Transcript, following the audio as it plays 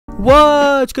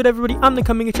What's good, everybody? I'm the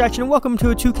Coming Attraction, and welcome to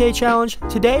a 2K challenge.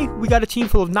 Today, we got a team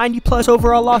full of 90+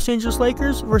 overall Los Angeles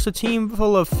Lakers versus a team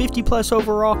full of 50+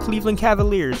 overall Cleveland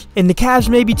Cavaliers. And the Cavs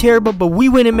may be terrible, but we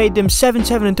went and made them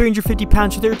 7'7" and 350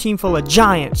 pounds to their team full of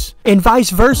giants. And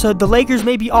vice versa, the Lakers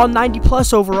may be all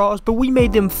 90+ overalls, but we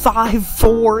made them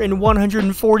 5'4" and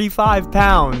 145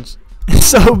 pounds.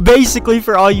 So basically,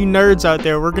 for all you nerds out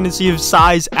there, we're going to see if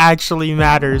size actually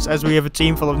matters, as we have a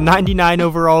team full of 99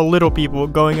 overall little people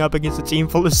going up against a team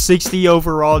full of 60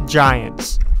 overall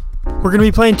giants. We're going to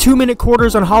be playing 2-minute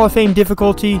quarters on Hall of Fame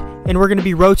difficulty, and we're going to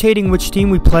be rotating which team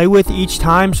we play with each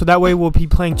time, so that way we'll be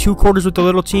playing 2 quarters with the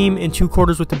little team and 2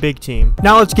 quarters with the big team.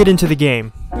 Now let's get into the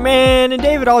game. Man, and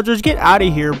David Aldridge, get out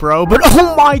of here, bro. But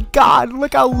oh my god,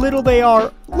 look how little they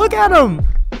are. Look at them.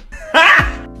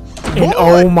 And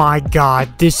oh my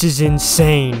god, this is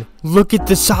insane. Look at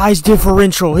the size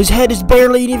differential. His head is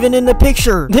barely even in the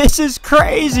picture. This is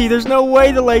crazy. There's no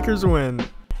way the Lakers win.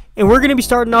 And we're going to be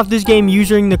starting off this game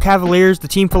using the Cavaliers, the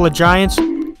team full of giants.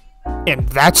 And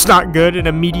that's not good. An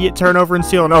immediate turnover and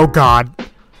steal. And oh god.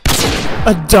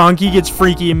 A dunk. He gets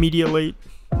freaky immediately.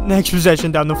 Next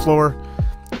possession down the floor.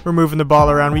 We're moving the ball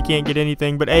around. We can't get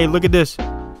anything. But hey, look at this.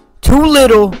 Too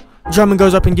little. Drummond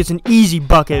goes up and gets an easy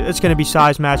bucket. It's going to be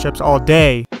size matchups all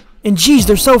day. And geez,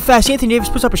 they're so fast. Anthony Davis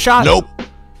puts up a shot. Nope.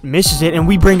 Misses it, and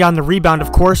we bring down the rebound,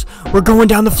 of course. We're going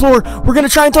down the floor. We're going to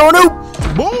try and throw an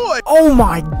oop. Boy! Oh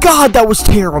my god, that was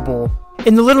terrible.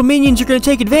 And the little minions are going to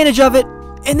take advantage of it.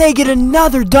 And they get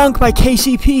another dunk by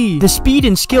KCP. The speed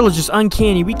and skill is just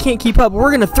uncanny. We can't keep up. We're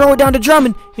going to throw it down to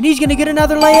Drummond, and he's going to get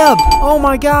another layup. Oh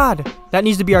my god. That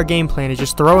needs to be our game plan, is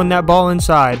just throwing that ball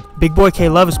inside. Big boy K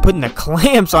Love is putting the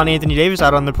clamps on Anthony Davis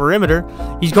out on the perimeter.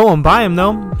 He's going by him,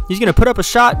 though. He's going to put up a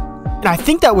shot. And I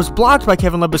think that was blocked by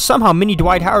Kevin Love, but somehow mini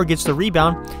Dwight Howard gets the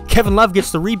rebound. Kevin Love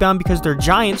gets the rebound because they're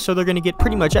giants, so they're going to get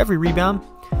pretty much every rebound.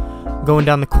 Going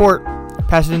down the court.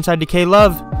 Pass it inside to K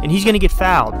Love, and he's going to get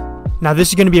fouled. Now, this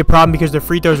is going to be a problem because their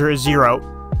free throws are at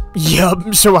 0.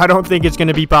 Yup, so I don't think it's going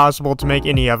to be possible to make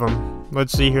any of them.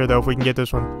 Let's see here, though, if we can get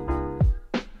this one.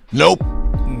 Nope.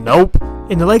 Nope.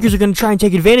 And the Lakers are going to try and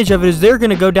take advantage of it as they're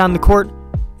going to go down the court,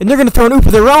 and they're going to throw an oop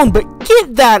of their own, but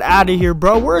get that out of here,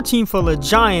 bro. We're a team full of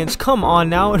giants. Come on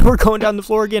now, and we're going down the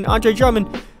floor again. Andre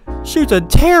Drummond shoots a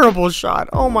terrible shot.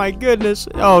 Oh, my goodness.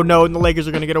 Oh, no, and the Lakers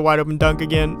are going to get a wide-open dunk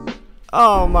again.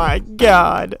 Oh, my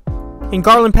God. And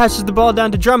Garland passes the ball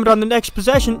down to Drummond on the next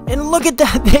possession. And look at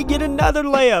that. They get another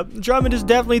layup. Drummond is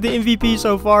definitely the MVP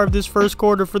so far of this first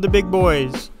quarter for the big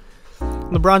boys.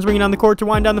 LeBron's bringing on the court to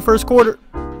wind down the first quarter.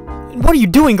 And what are you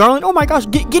doing, Garland? Oh, my gosh.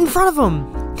 Get in front of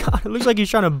him. God, it looks like he's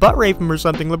trying to butt rape him or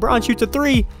something. LeBron shoots a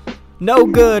 3. No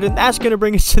good. And that's going to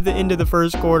bring us to the end of the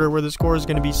first quarter where the score is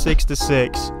going to be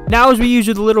 6-6. Now, as we use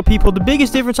with the little people, the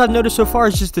biggest difference I've noticed so far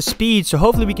is just the speed. So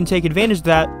hopefully we can take advantage of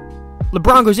that.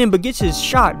 LeBron goes in but gets his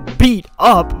shot beat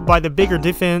up by the bigger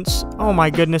defense. Oh my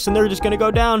goodness, and they're just going to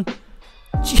go down.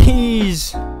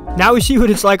 Jeez. Now we see what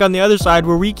it's like on the other side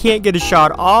where we can't get a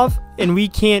shot off and we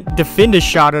can't defend a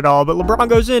shot at all. But LeBron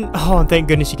goes in. Oh, and thank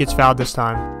goodness he gets fouled this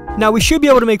time. Now we should be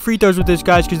able to make free throws with this,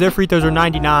 guys, because their free throws are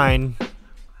 99.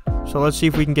 So let's see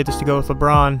if we can get this to go with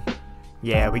LeBron.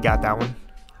 Yeah, we got that one.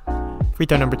 Free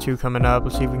throw number 2 coming up.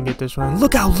 Let's see if we can get this one.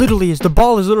 Look how little he is. The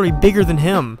ball is literally bigger than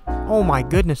him. Oh my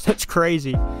goodness, that's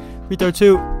crazy. Free throw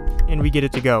 2, and we get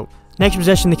it to go. Next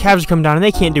possession, the Cavs come down, and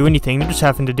they can't do anything. They're just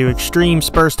having to do extreme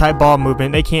Spurs-type ball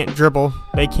movement. They can't dribble.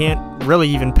 They can't really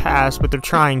even pass, but they're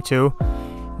trying to.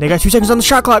 They got 2 seconds on the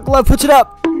shot clock. Love puts it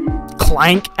up.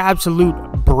 Clank, absolute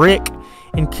brick.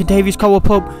 And Kentavious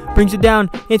Caldwell-Pope brings it down.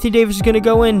 Anthony Davis is going to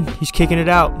go in. He's kicking it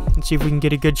out. Let's see if we can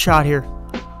get a good shot here.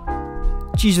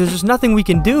 Jeez, there's just nothing we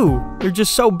can do. They're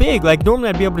just so big. Like, normally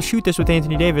I'd be able to shoot this with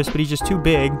Anthony Davis, but he's just too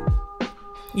big.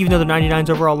 Even though they're 99s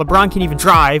overall. LeBron can't even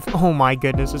drive. Oh my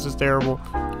goodness, this is terrible.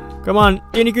 Come on,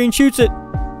 Danny Green shoots it.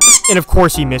 And of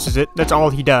course he misses it. That's all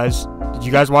he does. Did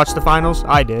you guys watch the finals?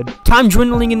 I did. Time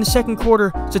dwindling in the second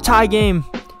quarter. It's a tie game.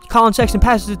 Colin Sexton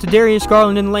passes it to Darius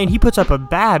Garland in the lane. He puts up a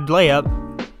bad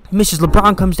layup. Misses.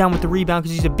 LeBron comes down with the rebound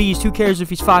because he's a beast. Who cares if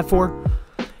he's 5'4"?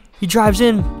 He drives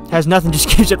in, has nothing,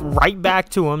 just gives it right back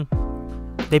to him.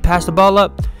 They pass the ball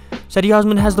up. Cedi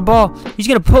Osman has the ball. He's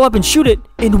going to pull up and shoot it.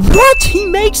 And what? He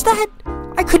makes that?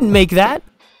 I couldn't make that.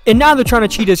 And now they're trying to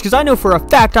cheat us because I know for a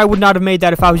fact I would not have made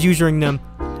that if I was using them.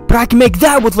 But I can make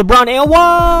that with LeBron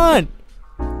and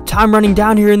 1. Time running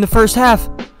down here in the first half.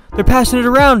 They're passing it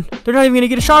around. They're not even going to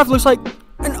get a shot, it looks like.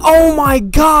 And oh my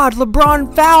god,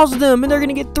 LeBron fouls them and they're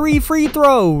going to get 3 free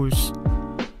throws.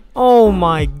 Oh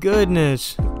my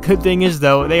goodness. Good thing is,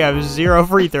 though, they have 0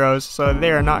 free throws, so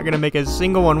they are not going to make a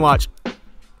single one. Watch.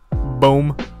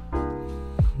 Boom.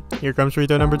 Here comes free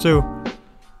throw number 2.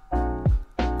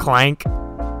 Clank.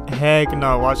 Heck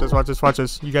no. Watch this, watch this, watch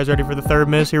this. You guys ready for the third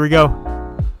miss? Here we go.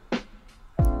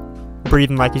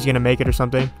 Breathing like he's going to make it or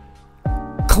something.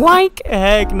 Clank.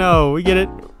 Heck no. We get it.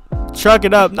 Chuck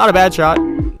it up. Not a bad shot,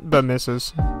 but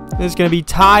misses. It's going to be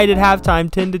tied at halftime,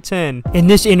 10-10. And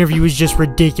this interview is just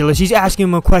ridiculous. He's asking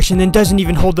him a question, then doesn't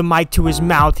even hold the mic to his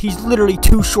mouth. He's literally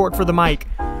too short for the mic.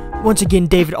 Once again,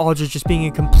 David Aldridge just being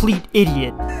a complete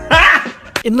idiot.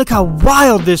 And look how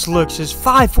wild this looks as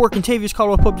 5'4" Kentavious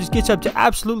Caldwell-Pope just gets up to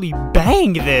absolutely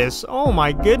bang this. Oh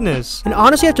my goodness. And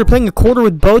honestly, after playing a quarter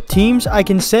with both teams, I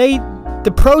can say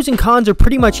the pros and cons are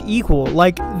pretty much equal.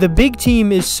 Like, the big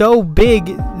team is so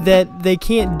big that they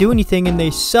can't do anything and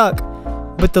they suck.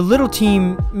 But the little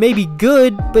team may be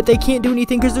good, but they can't do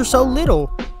anything because they're so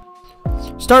little.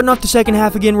 Starting off the second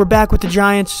half again, we're back with the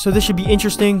Giants, so this should be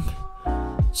interesting.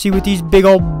 See what these big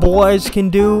old boys can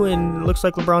do, and it looks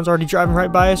like LeBron's already driving right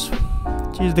by us.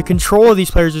 Jeez, the control of these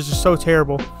players is just so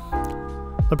terrible.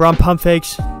 LeBron pump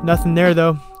fakes, nothing there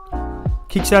though.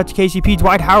 Kicks it out to KCP.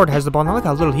 Dwight Howard has the ball. Now look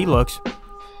how little he looks.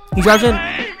 He drives in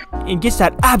and gets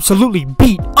that absolutely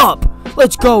beat up.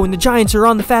 Let's go, and the Giants are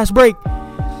on the fast break.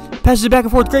 Passes it back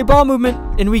and forth, great ball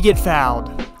movement, and we get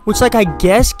fouled. Which, like, I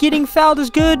guess getting fouled is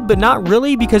good, but not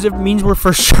really, because it means we're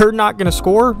for sure not going to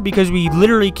score, because we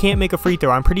literally can't make a free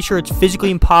throw. I'm pretty sure it's physically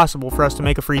impossible for us to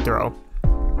make a free throw.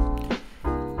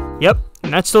 Yep,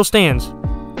 and that still stands.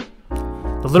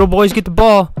 The little boys get the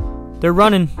ball. They're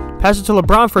running. Pass it to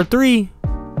LeBron for a three.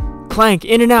 Clank,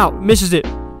 in and out, misses it.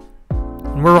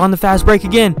 And we're on the fast break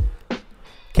again.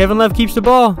 Kevin Love keeps the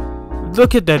ball.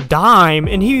 Look at the dime,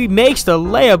 and he makes the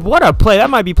layup. What a play. That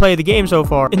might be play of the game so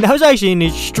far. And that was actually an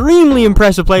extremely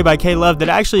impressive play by K Love that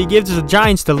actually gives the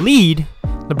Giants the lead.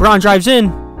 LeBron drives in,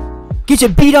 gets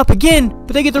it beat up again,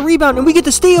 but they get the rebound, and we get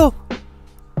the steal.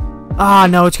 Ah,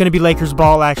 no, it's going to be Lakers'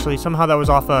 ball, actually. Somehow that was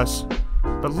off us.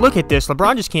 But look at this.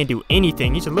 LeBron just can't do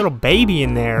anything. He's a little baby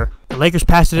in there. The Lakers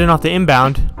passed it in off the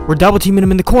inbound. We're double-teaming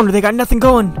him in the corner. They got nothing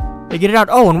going. They get it out.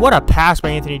 Oh, and what a pass by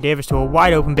Anthony Davis to a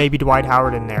wide-open baby Dwight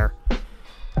Howard in there.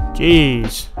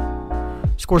 Jeez.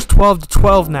 Scores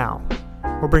 12-12 now.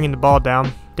 We're bringing the ball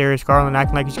down. Darius Garland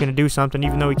acting like he's going to do something,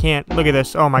 even though he can't. Look at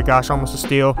this. Oh, my gosh. Almost a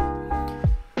steal.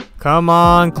 Come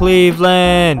on,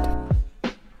 Cleveland.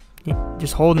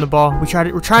 Just holding the ball.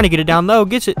 We're trying to get it down low.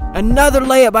 Gets it. Another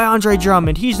layup by Andre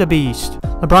Drummond. He's the beast.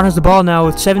 LeBron has the ball now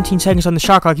with 17 seconds on the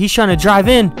shot clock. He's trying to drive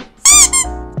in.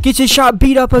 Gets his shot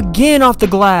beat up again off the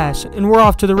glass. And we're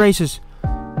off to the races.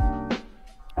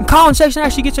 And Colin Sexton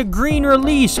actually gets a green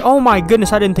release. Oh my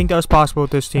goodness, I didn't think that was possible with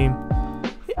this team.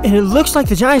 And it looks like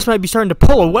the Giants might be starting to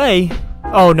pull away.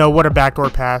 Oh no, what a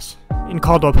backdoor pass. And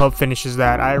Caldwell-Pope finishes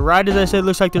that. Right as I said, it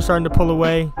looks like they're starting to pull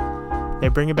away. They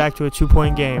bring it back to a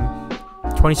 2-point game.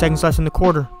 20 seconds left in the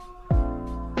quarter.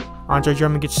 Andre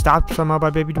Drummond gets stopped somehow by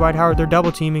baby Dwight Howard. They're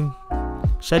double teaming.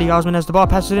 Cedi Osman has the ball,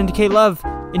 passes it into Kate Love.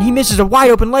 And he misses a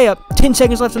wide open layup. 10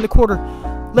 seconds left in the quarter.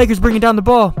 Lakers bringing down the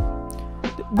ball.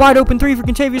 Wide open three for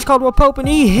Kentavious Caldwell-Pope, and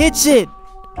he hits it.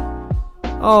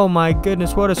 Oh my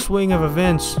goodness, what a swing of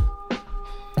events.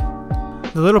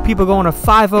 The little people go on a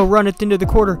 5-0 run at the end of the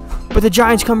quarter, but the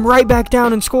Giants come right back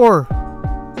down and score.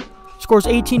 Scores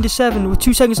 18-7 with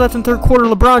 2 seconds left in the third quarter.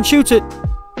 LeBron shoots it.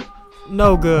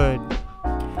 No good.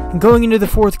 And going into the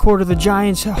fourth quarter, the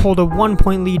Giants hold a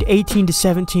 1-point lead,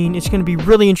 18-17. It's going to be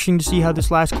really interesting to see how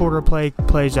this last quarter of play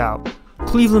plays out.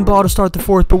 Cleveland ball to start the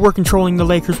fourth, but we're controlling the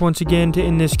Lakers once again to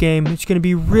end this game. It's going to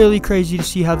be really crazy to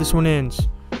see how this one ends.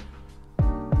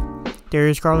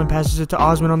 Darius Garland passes it to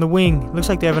Osman on the wing. Looks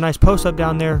like they have a nice post-up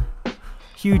down there.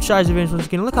 Huge size advantage once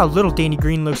again. Look how little Danny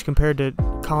Green looks compared to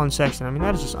Colin Sexton. I mean,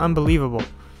 that is just unbelievable.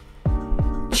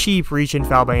 Cheap reach-in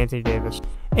foul by Anthony Davis.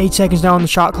 8 seconds now on the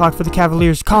shot clock for the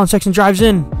Cavaliers. Colin Sexton drives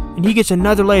in, and he gets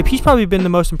another layup. He's probably been the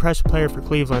most impressive player for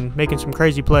Cleveland, making some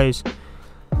crazy plays.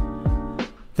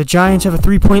 The Giants have a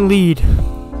 3-point lead.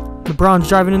 LeBron's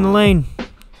driving in the lane.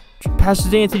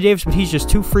 Passes to Anthony Davis, but he's just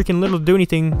too freaking little to do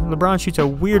anything. LeBron shoots a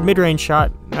weird mid-range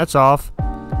shot. That's off.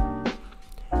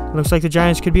 Looks like the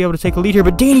Giants could be able to take a lead here,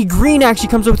 but Danny Green actually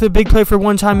comes up with a big play for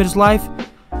one time in his life.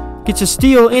 Gets a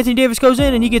steal. Anthony Davis goes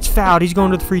in, and he gets fouled. He's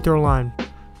going to the free throw line.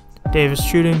 Davis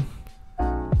shooting.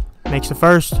 Makes the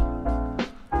first.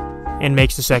 And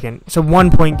makes the second. It's a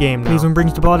 1-point game now. Cleveland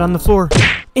brings the ball down the floor.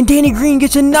 And Danny Green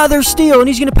gets another steal, and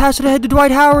he's going to pass it ahead to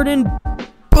Dwight Howard, and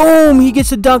boom! He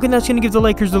gets a dunk, and that's going to give the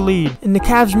Lakers the lead. And the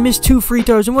Cavs missed 2 free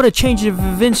throws, and what a change of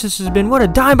events this has been. What a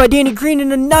dime by Danny Green,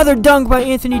 and another dunk by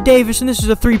Anthony Davis, and this is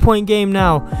a 3-point game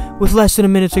now with less than a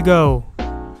minute to go.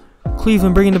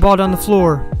 Cleveland bringing the ball down the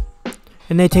floor.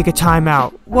 And they take a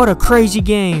timeout. What a crazy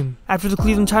game. After the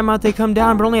Cleveland timeout, they come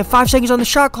down, but only have 5 seconds on the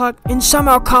shot clock, and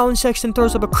somehow Colin Sexton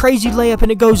throws up a crazy layup,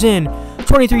 and it goes in.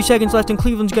 23 seconds left, and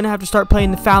Cleveland's going to have to start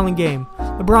playing the fouling game.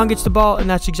 LeBron gets the ball, and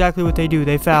that's exactly what they do.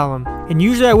 They foul him. And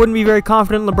usually I wouldn't be very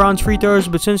confident in LeBron's free throws,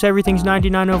 but since everything's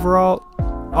 99 overall,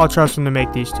 I'll trust him to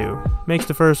make these two. Makes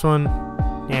the first one,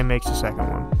 and makes the second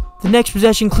one. The next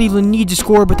possession, Cleveland needs to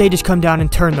score, but they just come down and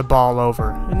turn the ball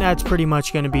over. And that's pretty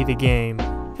much going to be the game.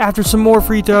 After some more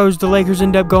free throws, the Lakers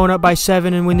end up going up by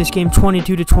 7 and win this game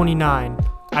 22-29.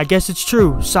 I guess it's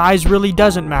true, size really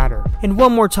doesn't matter. And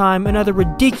one more time, another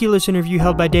ridiculous interview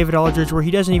held by David Aldridge where he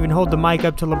doesn't even hold the mic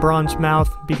up to LeBron's mouth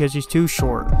because he's too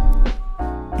short.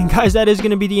 And guys, that is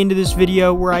going to be the end of this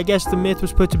video, where I guess the myth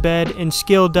was put to bed and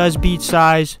skill does beat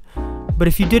size. But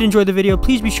if you did enjoy the video,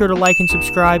 please be sure to like and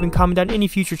subscribe and comment down any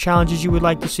future challenges you would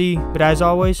like to see. But as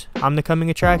always, I'm the coming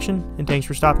attraction, and thanks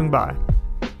for stopping by.